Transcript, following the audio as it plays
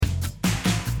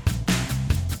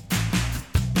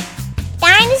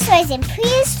Dinosaurs in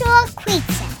Prehistoric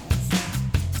Creatures.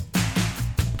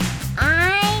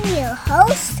 I'm your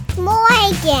host,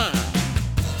 Morgan.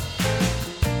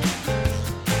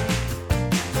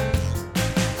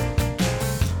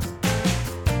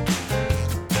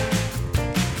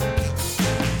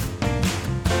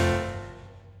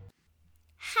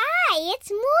 Hi,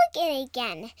 it's Morgan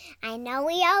again. I know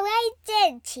we already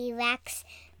did T-Rex,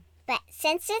 but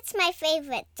since it's my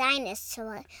favorite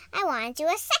dinosaur, I want to do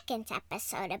a second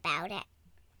episode about it.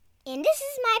 And this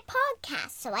is my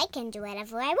podcast, so I can do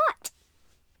whatever I want.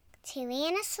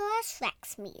 Tyrannosaurus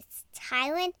Rex meets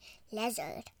Tyrant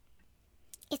Lizard.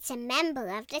 It's a member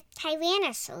of the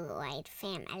Tyrannosauroid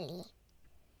family.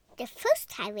 The first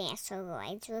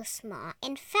Tyrannosauroids were small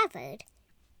and feathered,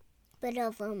 but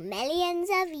over millions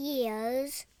of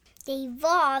years, they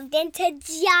evolved into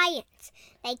giants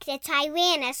like the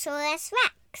Tyrannosaurus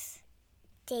Rex.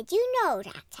 Did you know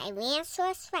that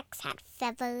Tyrannosaurus Rex had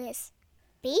feathers?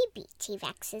 Baby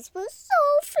T-Rexes were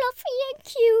so fluffy and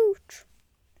cute.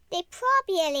 They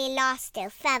probably lost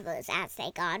their feathers as they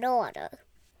got older.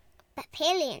 But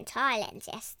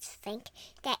paleontologists think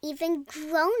that even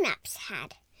grown-ups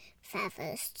had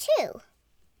feathers too.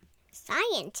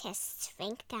 Scientists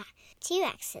think that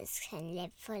T-Rexes can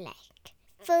live for like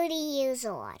 30 years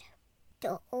old.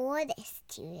 The oldest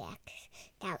T-Rex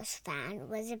that was found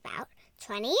was about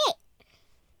 28.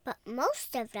 But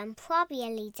most of them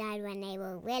probably died when they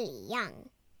were really young.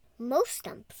 Most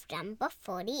of them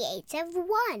before the age of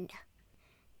 1.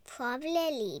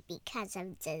 Probably because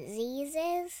of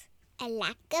diseases, a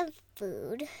lack of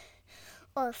food,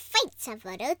 or fights of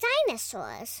other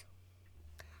dinosaurs.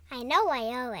 I know I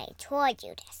already told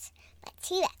you this, but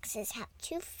T-Rexes have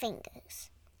 2 fingers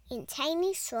and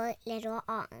tiny, short little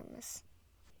arms,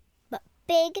 but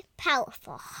big,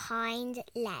 powerful hind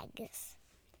legs.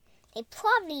 They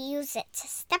probably use it to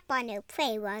step on their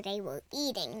prey while they were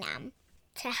eating them,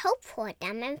 to help hold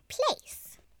them in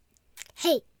place.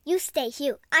 Hey, you stay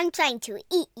here. I'm trying to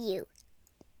eat you.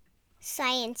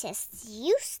 Scientists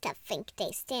used to think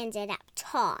they stand up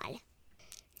tall,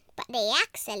 but they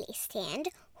actually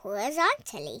stand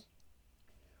horizontally,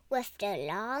 with their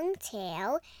long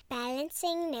tail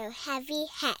balancing their heavy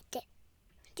head.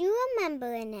 Do you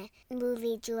remember in the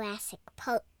movie Jurassic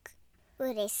Park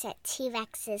where they said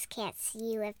T-Rexes can't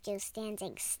see you if you're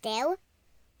standing still?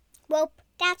 Well,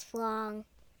 that's wrong.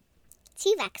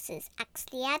 T-Rexes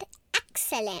actually had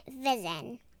excellent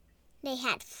vision. They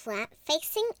had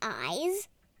front-facing eyes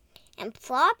and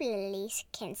probably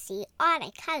can see all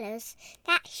the colors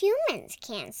that humans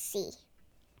can't see.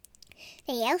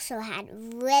 They also had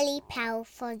really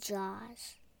powerful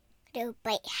jaws. Their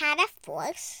bite had a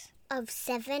force of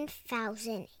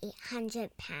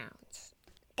 7,800 pounds.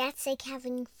 That's like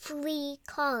having 3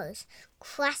 cars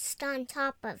crushed on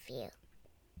top of you.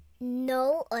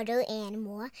 No other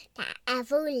animal that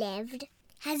ever lived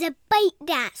has a bite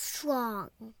that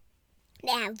strong.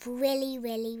 They have really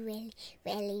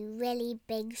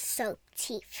big sharp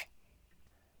teeth.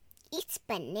 Each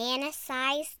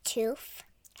banana-sized tooth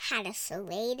had a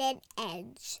serrated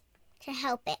edge to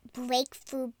help it break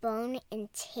through bone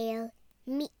and tear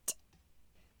meat.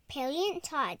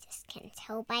 Paleontologists can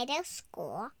tell by their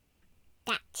score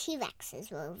that T-Rexes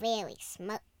were very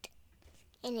smart.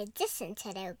 In addition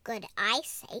to their good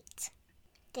eyesight,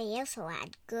 they also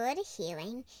had good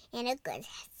hearing and a good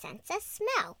sense of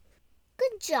smell.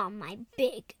 Good job, my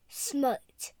big,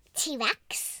 smart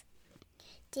T-Rex.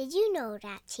 Did you know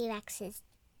that T-Rexes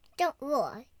don't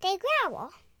roar, they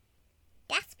growl?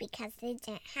 That's because they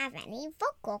didn't have any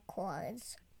vocal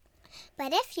cords.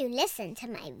 But if you listen to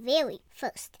my very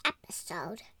first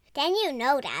episode, then you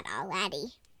know that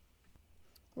already.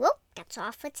 Well, that's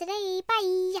all for today.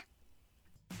 Bye!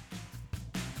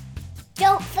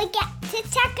 Don't forget to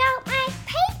check out my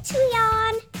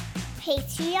Patreon,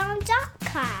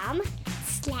 patreon.com